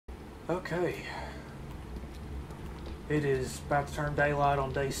Okay. It is about to turn daylight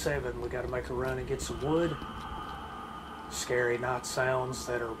on day 7. We got to make a run and get some wood. Scary night sounds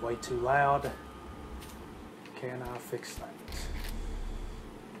that are way too loud. Can I fix that?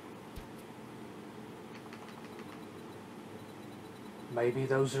 Maybe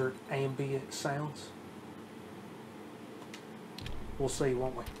those are ambient sounds. We'll see,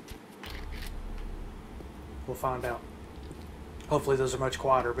 won't we? We'll find out. Hopefully those are much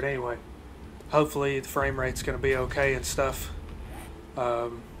quieter, but anyway. Hopefully the frame rate's going to be okay and stuff.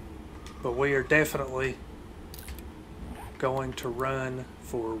 But we are definitely going to run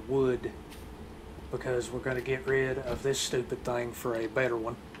for wood because we're going to get rid of this stupid thing for a better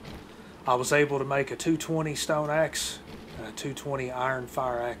one. I was able to make a 220 stone axe and a 220 iron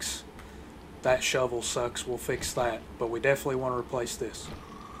fire axe. That shovel sucks, we'll fix that, but we definitely want to replace this.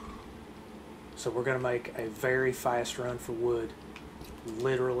 So we're going to make a very fast run for wood,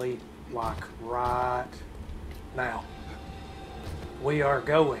 literally like right now. We are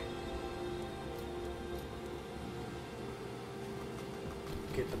going.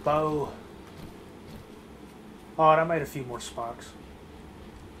 Get the bow. Oh, and I made a few more spikes.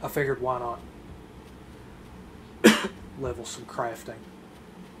 I figured why not level some crafting.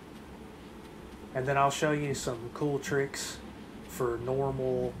 And then I'll show you some cool tricks for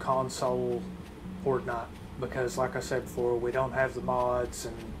normal console Horde Night. Because like I said before, we don't have the mods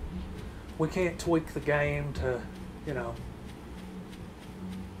and we can't tweak the game to, you know,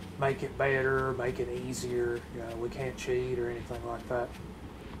 make it better, make it easier. You know, we can't cheat or anything like that.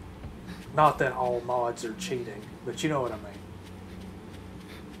 Not that all mods are cheating, but you know what I mean.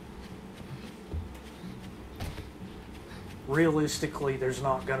 Realistically, there's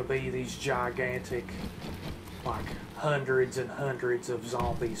not going to be these gigantic, like, hundreds and hundreds of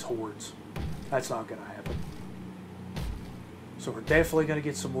zombies hordes. That's not going to happen. So we're definitely going to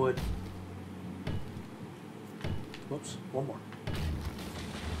get some wood. Whoops, one more.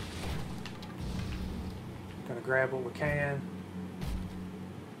 Gonna grab what we can.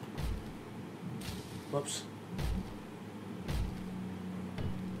 Whoops.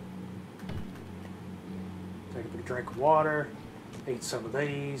 Take a big drink of water. Eat some of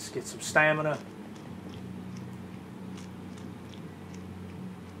these. Get some stamina.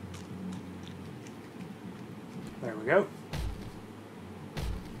 There we go.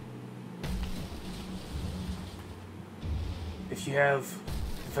 If you have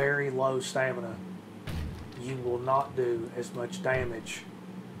very low stamina, you will not do as much damage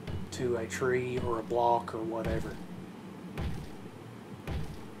to a tree or a block or whatever.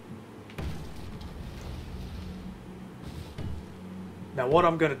 Now what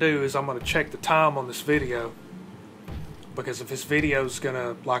I'm going to do is I'm going to check the time on this video, because if this video is going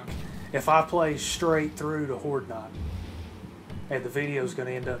to, like, if I play straight through to Horde Night and the video is going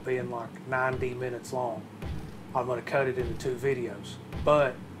to end up being like 90 minutes long, I'm going to cut it into 2 videos.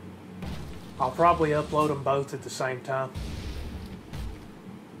 But I'll probably upload them both at the same time.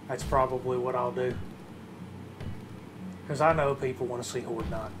 That's probably what I'll do. Because I know people want to see Horde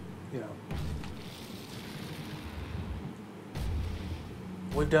Night, you know.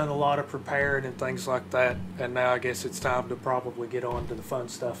 We've done a lot of preparing and things like that, and now I guess it's time to probably get on to the fun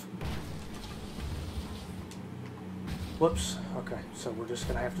stuff. Whoops. Okay, so we're just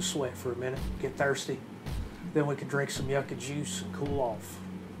going to have to sweat for a minute, get thirsty. Then we can drink some yucca juice and cool off.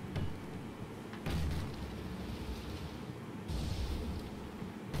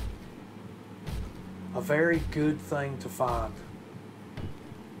 A very good thing to find.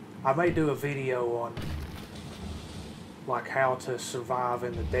 I may do a video on like how to survive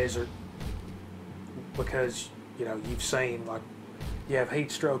in the desert, because you know, you've seen, like, you have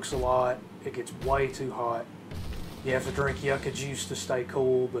heat strokes a lot, it gets way too hot, you have to drink yucca juice to stay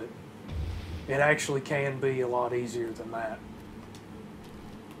cool, but it actually can be a lot easier than that.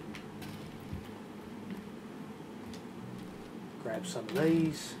 Grab some of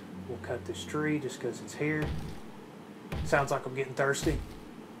these. We'll cut this tree just because it's here. Sounds like I'm getting thirsty.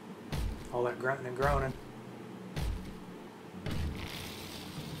 All that grunting and groaning.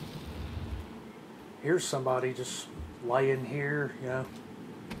 Here's somebody just laying here, you know,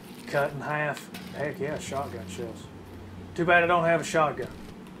 cut in half. Heck yeah, shotgun shells. Too bad I don't have a shotgun.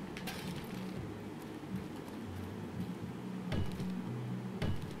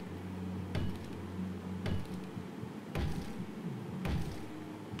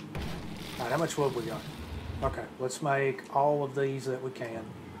 Alright, how much wood we got? Okay, let's make all of these that we can.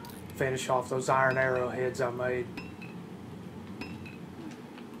 Finish off those iron arrowheads I made.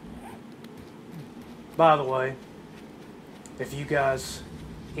 By the way, if you guys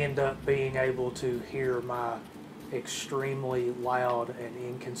end up being able to hear my extremely loud and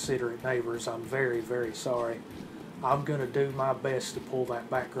inconsiderate neighbors, I'm very, very sorry. I'm going to do my best to pull that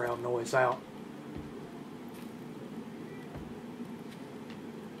background noise out.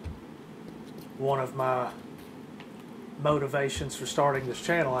 One of my motivations for starting this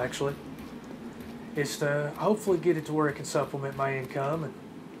channel, actually, is to hopefully get it to where it can supplement my income and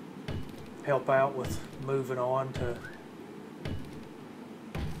help out with moving on to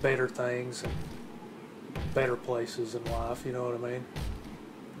better things and better places in life, you know what I mean?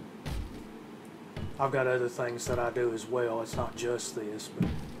 I've got other things that I do as well. It's not just this, but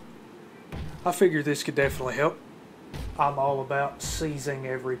I figure this could definitely help. I'm all about seizing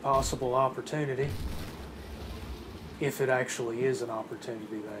every possible opportunity, if it actually is an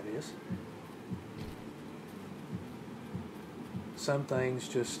opportunity, that is. Some things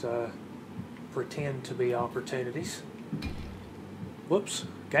just pretend to be opportunities. Whoops,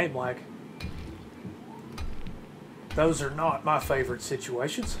 game lag. Those are not my favorite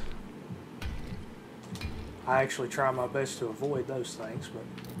situations. I actually try my best to avoid those things, but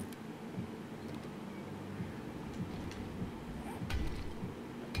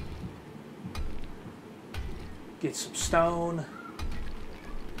get some stone,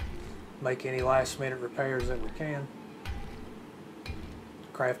 make any last minute repairs that we can,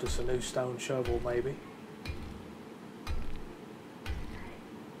 craft us a new stone shovel maybe.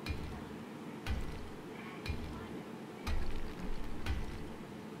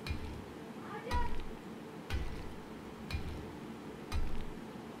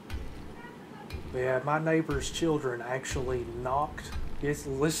 Yeah, my neighbor's children actually knocked. Yes,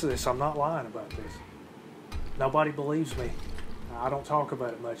 listen to this, I'm not lying about this. Nobody believes me. I don't talk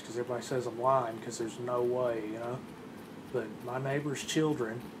about it much because everybody says I'm lying because there's no way, you know. But my neighbor's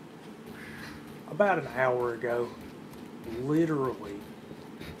children, about an hour ago, literally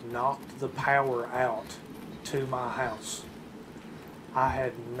knocked the power out to my house. I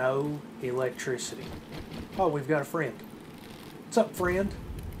had no electricity. Oh, we've got a friend. What's up, friend?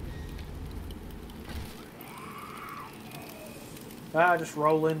 Just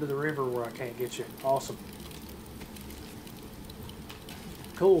roll into the river where I can't get you. Awesome.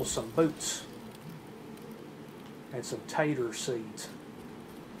 Cool, some boots. And some tater seeds.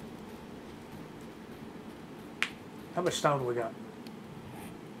 How much stone we got?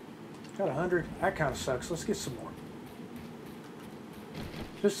 Got 100? That kind of sucks. Let's get some more.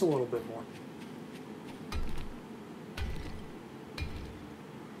 Just a little bit more.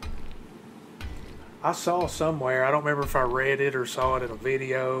 I saw somewhere, I don't remember if I read it or saw it in a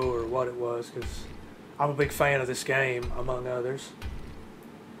video or what it was, because I'm a big fan of this game, among others.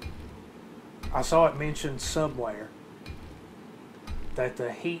 I saw it mentioned somewhere that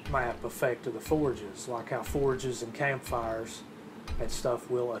the heat map effect of the forges, like how forges and campfires and stuff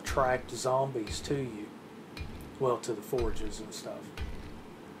will attract zombies to you, well, to the forges and stuff.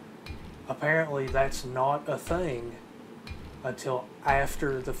 Apparently that's not a thing until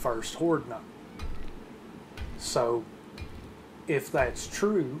after the first horde night. So, if that's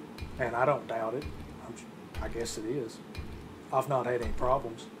true, and I don't doubt it, I guess it is. I've not had any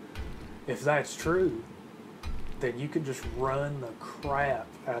problems. If that's true, then you can just run the crap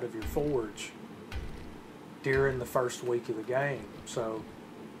out of your forge during the first week of the game. So,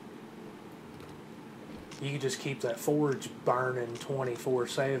 you can just keep that forge burning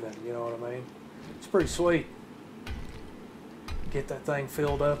 24/7, you know what I mean? It's pretty sweet. Get that thing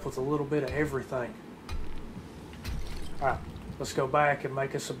filled up with a little bit of everything. Alright, let's go back and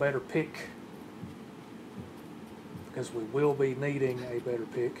make us a better pick, because we will be needing a better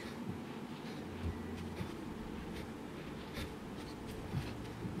pick.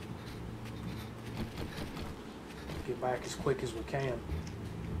 Get back as quick as we can.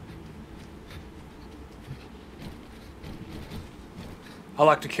 I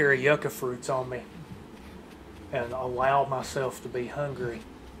like to carry yucca fruits on me and allow myself to be hungry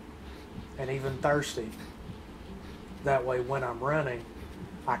and even thirsty. That way when I'm running,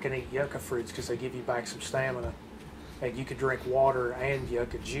 I can eat yucca fruits because they give you back some stamina. And you can drink water and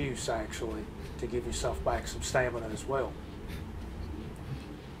yucca juice, actually, to give yourself back some stamina as well.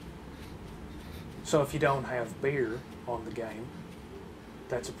 So if you don't have beer on the game,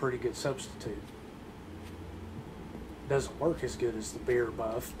 that's a pretty good substitute. Doesn't work as good as the beer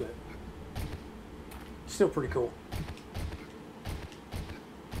buff, but still pretty cool.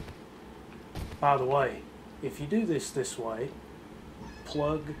 By the way, if you do this way,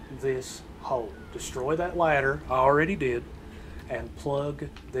 plug this hole. Destroy that ladder, I already did, and plug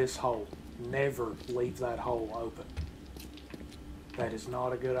this hole. Never leave that hole open. That is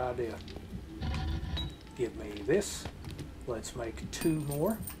not a good idea. Give me this. Let's make 2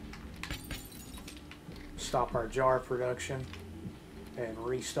 more. stop our jar production and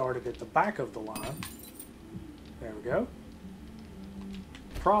restart it at the back of the line. There we go.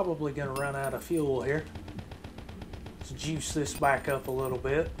 Probably going to run out of fuel here. Let's juice this back up a little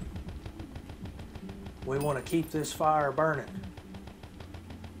bit. We want to keep this fire burning.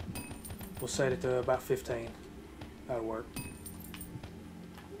 We'll set it to about 15. That'll work.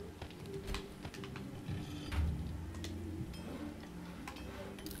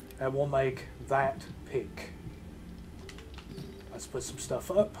 And we'll make that pick. Let's put some stuff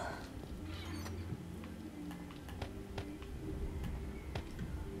up.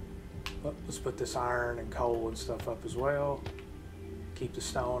 Oh, let's put this iron and coal and stuff up as well. Keep the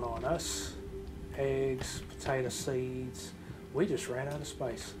stone on us. Eggs, potato seeds. We just ran out of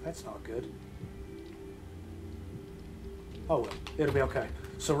space. That's not good. Oh well, it'll be okay.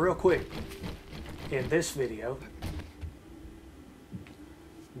 So real quick, in this video,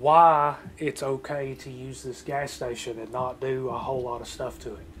 why it's okay to use this gas station and not do a whole lot of stuff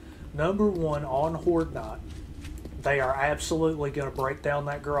to it. Number one, on Horde Night, they are absolutely going to break down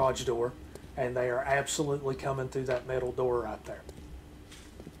that garage door, and they are absolutely coming through that metal door right there.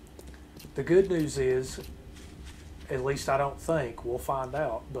 The good news is, at least I don't think, we'll find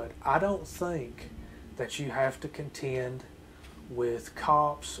out, but I don't think that you have to contend with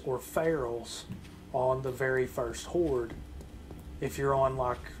cops or ferals on the very first Horde if you're on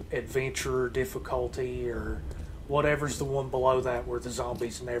like adventure difficulty or whatever's the one below that where the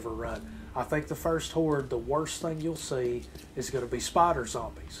zombies never run. I think the first Horde, the worst thing you'll see is going to be spider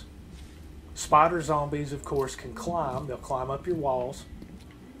zombies. Spider zombies, of course, can climb. They'll climb up your walls.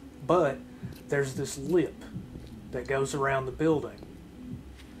 But there's this lip that goes around the building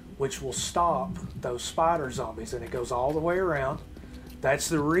which will stop those spider zombies, and it goes all the way around. That's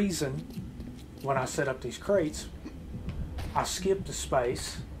the reason when I set up these crates, I skipped a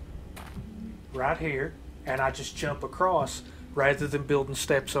space right here and I just jump across rather than building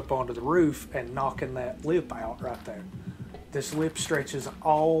steps up onto the roof and knocking that lip out right there. This lip stretches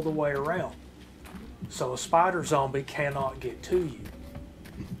all the way around, so a spider zombie cannot get to you.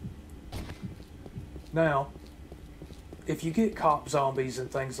 Now, if you get cop zombies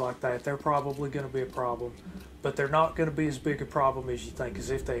and things like that, they're probably going to be a problem, but they're not going to be as big a problem as you think, because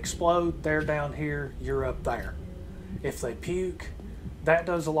if they explode, they're down here, you're up there. If they puke, that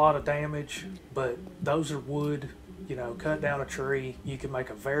does a lot of damage, but those are wood. You know, cut down a tree, you can make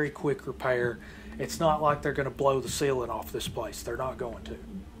a very quick repair. It's not like they're going to blow the ceiling off this place. They're not going to.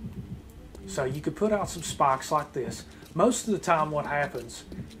 So you could put out some spikes like this. Most of the time what happens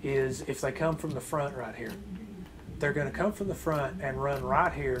is if they come from the front right here, they're going to come from the front and run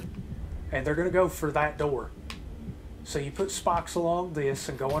right here, and they're going to go for that door. So you put spikes along this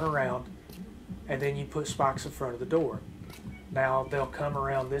and going around, and then you put spikes in front of the door. Now they'll come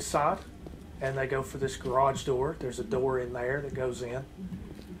around this side and they go for this garage door. There's a door in there that goes in.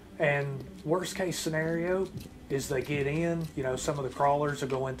 And worst case scenario is they get in, you know, some of the crawlers will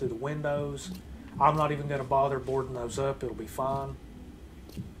go in through the windows. I'm not even going to bother boarding those up. It'll be fine.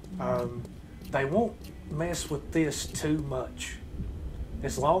 They won't mess with this too much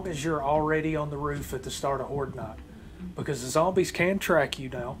as long as you're already on the roof at the start of Horde Night, because the zombies can track you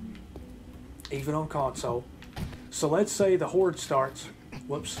now, even on console. So let's say the Horde starts,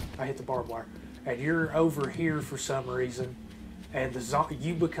 whoops, I hit the barbed wire, and you're over here for some reason, and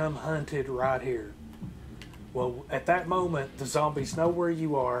you become hunted right here. Well, at that moment, the zombies know where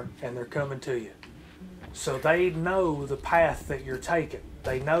you are, and they're coming to you. So they know the path that you're taking.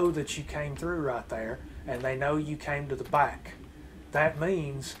 They know that you came through right there, and they know you came to the back. That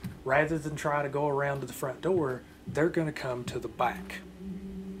means, rather than try to go around to the front door, they're going to come to the back.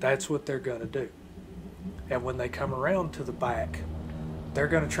 That's what they're going to do. And when they come around to the back, they're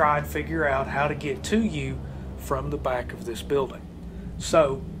going to try and figure out how to get to you from the back of this building.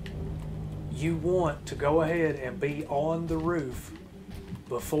 So you want to go ahead and be on the roof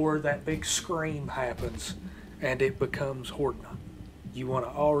before that big scream happens and it becomes Horde Night. You want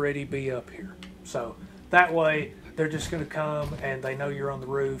to already be up here. So that way they're just going to come and they know you're on the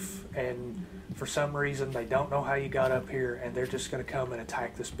roof, and for some reason they don't know how you got up here, and they're just going to come and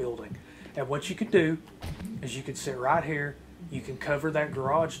attack this building. And what you could do is you could sit right here. You can cover that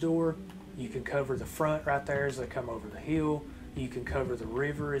garage door. You can cover the front right there as they come over the hill. You can cover the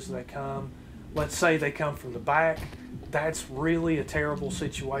river as they come. Let's say they come from the back. That's really a terrible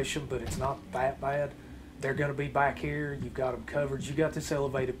situation, but it's not that bad. They're going to be back here. You've got them covered. You've got this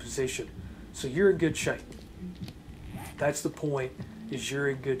elevated position. So you're in good shape. That's the point, is you're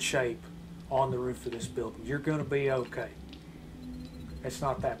in good shape on the roof of this building. You're going to be okay. It's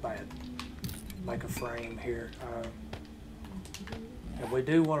not that bad. Make a frame here. And we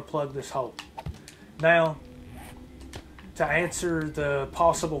do want to plug this hole. Now, to answer the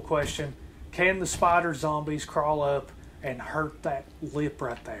possible question, can the spider zombies crawl up and hurt that lip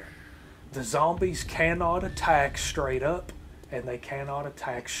right there? The zombies cannot attack straight up, and they cannot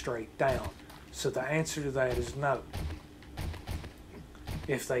attack straight down. So the answer to that is no.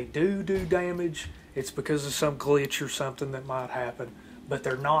 If they do damage, it's because of some glitch or something that might happen, but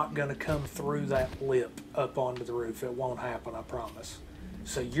they're not going to come through that lip up onto the roof. It won't happen, I promise.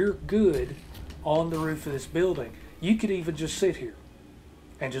 So you're good on the roof of this building. You could even just sit here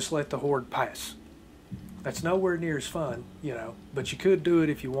and just let the horde pass. That's nowhere near as fun, you know, but you could do it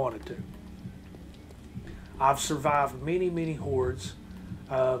if you wanted to. I've survived many hordes,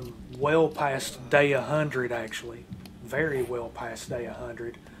 well past day 100 actually, very well past day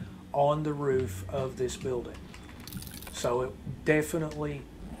 100, on the roof of this building. So it definitely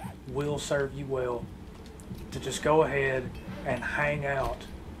will serve you well to just go ahead and hang out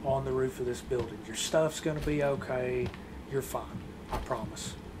on the roof of this building. Your stuff's going to be okay. You're fine, I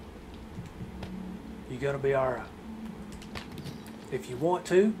promise. You're going to be alright. If you want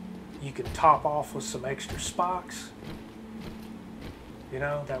to, you can top off with some extra spikes. You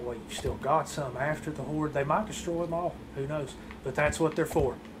know, that way you still got some after the horde. They might destroy them all, who knows. But that's what they're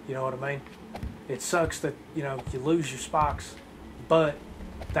for, you know what I mean? It sucks that, you know, you lose your spikes, but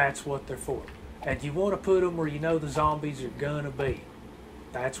that's what they're for. And you want to put them where you know the zombies are going to be.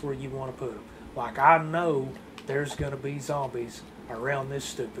 That's where you want to put them. Like, I know there's going to be zombies around this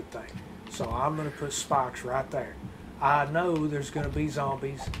stupid thing. So I'm going to put spikes right there. I know there's going to be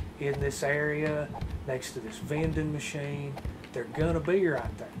zombies in this area next to this vending machine. They're going to be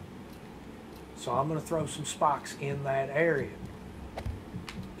right there. So I'm going to throw some spikes in that area.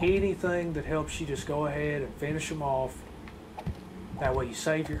 Anything that helps you just go ahead and finish them off. That way you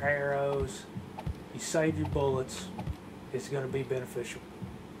save your arrows, you save your bullets. It's going to be beneficial.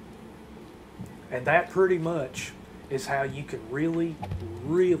 And that pretty much is how you can really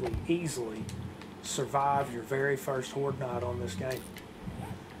easily survive your very first horde night on this game.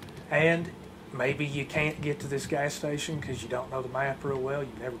 And maybe you can't get to this gas station because you don't know the map real well,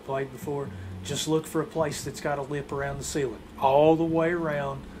 you've never played before. Just look for a place that's got a lip around the ceiling, all the way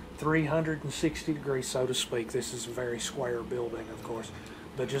around, 360 degrees, so to speak. This is a very square building, of course.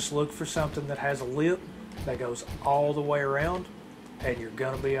 But just look for something that has a lip that goes all the way around, and you're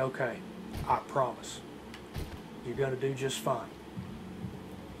going to be okay. I promise. You're going to do just fine.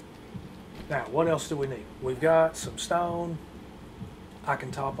 Now, what else do we need? We've got some stone. I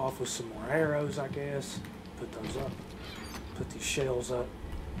can top off with some more arrows, I guess. Put those up. Put these shells up.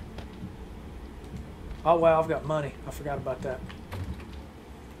 Oh, wow, I've got money. I forgot about that.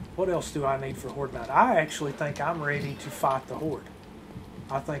 What else do I need for Horde Night? I actually think I'm ready to fight the Horde.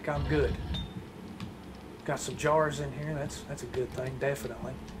 I think I'm good. Got some jars in here. That's a good thing,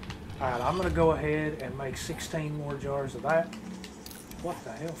 definitely. Alright, I'm going to go ahead and make 16 more jars of that. What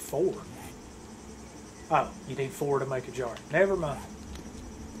the hell, 4? Oh, you need 4 to make a jar. Never mind.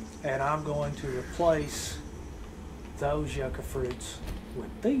 And I'm going to replace those yucca fruits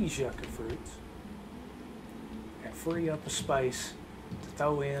with these yucca fruits and free up a space to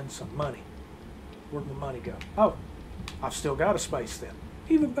throw in some money. Where'd my money go? Oh, I've still got a space then.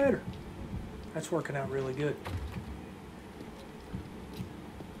 Even better. That's working out really good.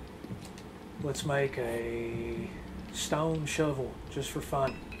 Let's make a stone shovel just for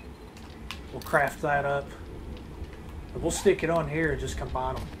fun. We'll craft that up. And we'll stick it on here and just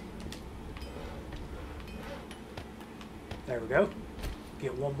combine them. There we go.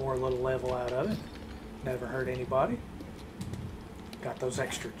 Get one more little level out of it. Never hurt anybody. Got those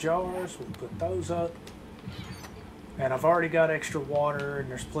extra jars. We'll put those up. And I've already got extra water, and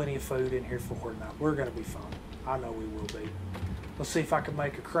there's plenty of food in here for Horde Night. We're going to be fine. I know we will be. Let's see if I can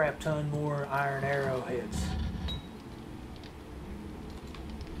make a crap ton more iron arrowheads.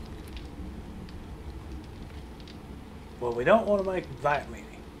 Well, we don't want to make that many.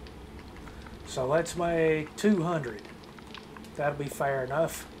 So let's make 200. That'll be fair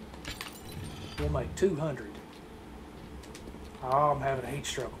enough. We'll make 200. Oh, I'm having a heat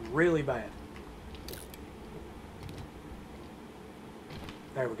stroke really bad.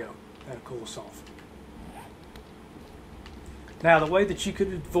 There we go. That'll cool us off. Now, the way that you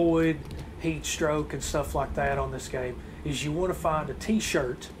could avoid heat stroke and stuff like that on this game is you want to find a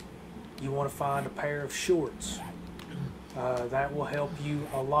t-shirt. You want to find a pair of shorts. That will help you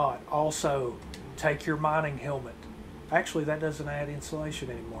a lot. Also, take your mining helmet. Actually, that doesn't add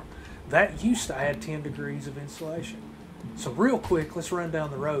insulation anymore. That used to add 10 degrees of insulation. So real quick, let's run down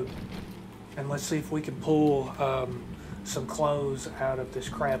the road and let's see if we can pull some clothes out of this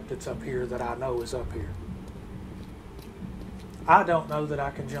crap that's up here that I know is up here. I don't know that I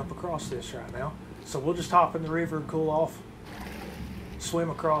can jump across this right now. So we'll just hop in the river and cool off. Swim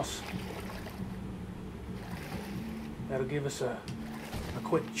across. That'll give us a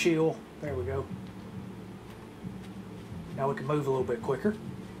quick chill. There we go. Now we can move a little bit quicker.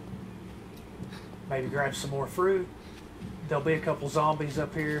 Maybe grab some more fruit. There'll be a couple zombies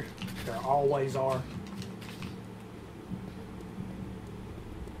up here. There always are.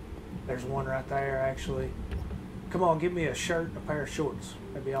 There's one right there, actually. Come on, give me a shirt and a pair of shorts.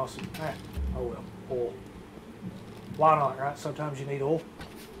 That'd be awesome. Ah, oh well, oil. Why not, right? Sometimes you need oil.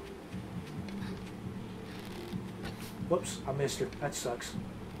 Whoops, I missed her. That sucks.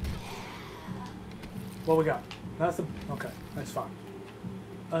 What we got? Nothing? Okay, that's fine.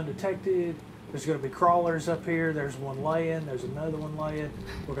 Undetected. There's going to be crawlers up here. There's one laying. There's another one laying.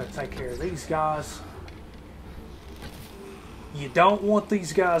 We're going to take care of these guys. You don't want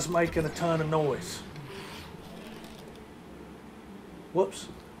these guys making a ton of noise. Whoops.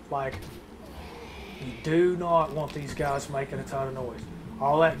 Like, you do not want these guys making a ton of noise.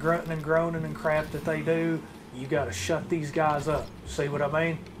 All that grunting and groaning and crap that they do, you got to shut these guys up. See what I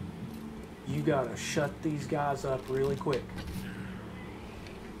mean? You got to shut these guys up really quick.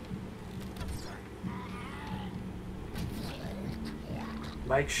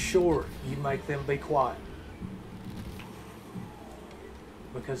 Make sure you make them be quiet.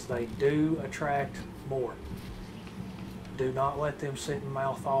 Because they do attract more. Do not let them sit and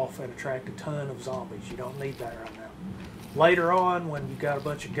mouth off and attract a ton of zombies. You don't need that right now. Later on, when you've got a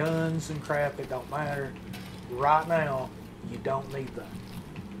bunch of guns and crap, it don't matter. Right now, you don't need that.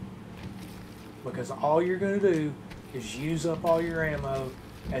 Because all you're going to do is use up all your ammo,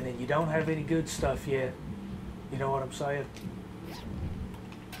 and then you don't have any good stuff yet. You know what I'm saying?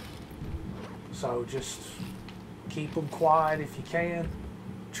 So just keep them quiet if you can.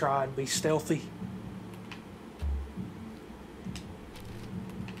 Try and be stealthy.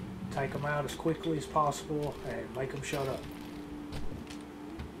 Take them out as quickly as possible and make them shut up.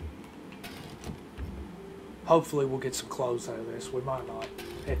 Hopefully we'll get some clothes out of this. We might not.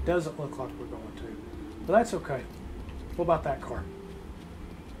 It doesn't look like we're going to. But that's okay. What about that car?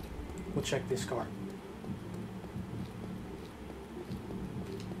 We'll check this car.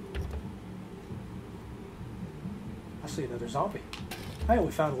 I see another zombie. Hey,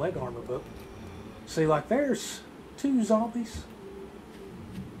 we found a leg armor book. See, like there's 2 zombies.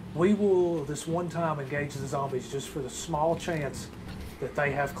 We will, this one time, engage the zombies just for the small chance that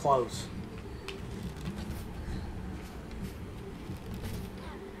they have clothes.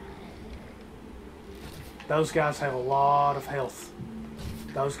 Those guys have a lot of health.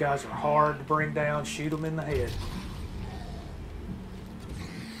 Those guys are hard to bring down. Shoot them in the head.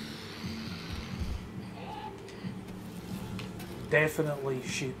 Definitely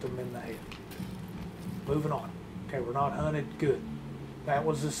shoot them in the head. Moving on. Okay, we're not hunted. Good. That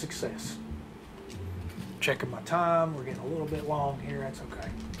was a success. Checking my time. We're getting a little bit long here. That's okay.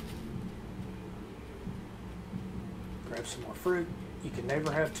 Grab some more fruit. You can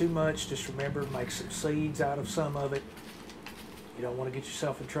never have too much. Just remember, make some seeds out of some of it. You don't want to get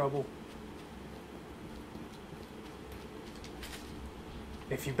yourself in trouble.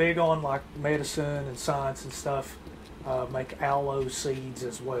 If you're big on like medicine and science and stuff, make aloe seeds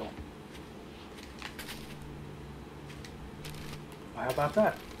as well. How about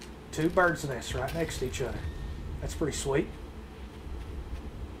that? 2 birds' nests right next to each other. That's pretty sweet.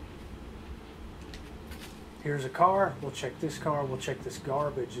 Here's a car. We'll check this car. We'll check this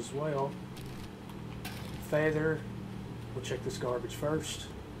garbage as well. Feather. We'll check this garbage first.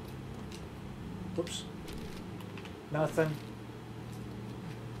 Whoops. Nothing.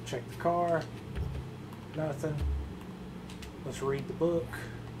 Check the car. Nothing. Let's read the book.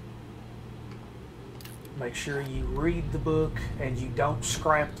 Make sure you read the book and you don't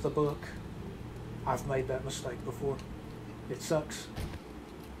scrap the book. I've made that mistake before. It sucks.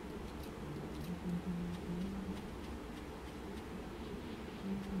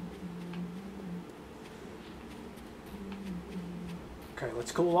 Okay,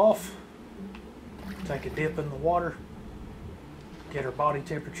 let's cool off. Take a dip in the water. Get our body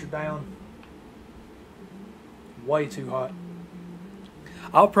temperature down. Way too hot.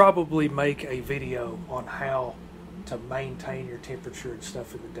 I'll probably make a video on how to maintain your temperature and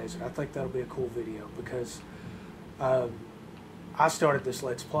stuff in the desert. I think that'll be a cool video because I started this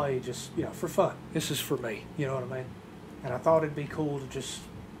Let's Play just, for fun. This is for me, you know what I mean? And I thought it'd be cool to just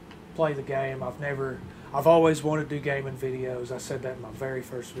play the game. I've always wanted to do gaming videos. I said that in my very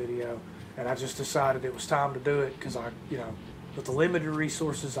first video, and I just decided it was time to do it because with the limited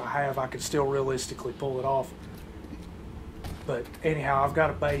resources I have, I could still realistically pull it off. But anyhow, I've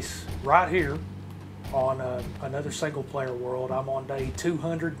got a base right here on another single player world. I'm on day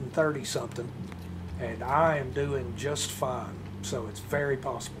 230 something. and I am doing just fine. So it's very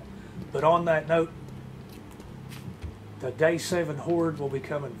possible. But on that note, the Day 7 Horde will be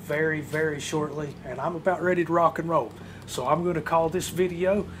coming very, very shortly, and I'm about ready to rock and roll. So I'm going to call this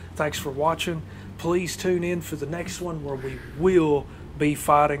video. Thanks for watching. Please tune in for the next one where we will be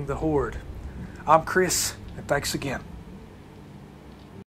fighting the Horde. I'm Chris, and thanks again.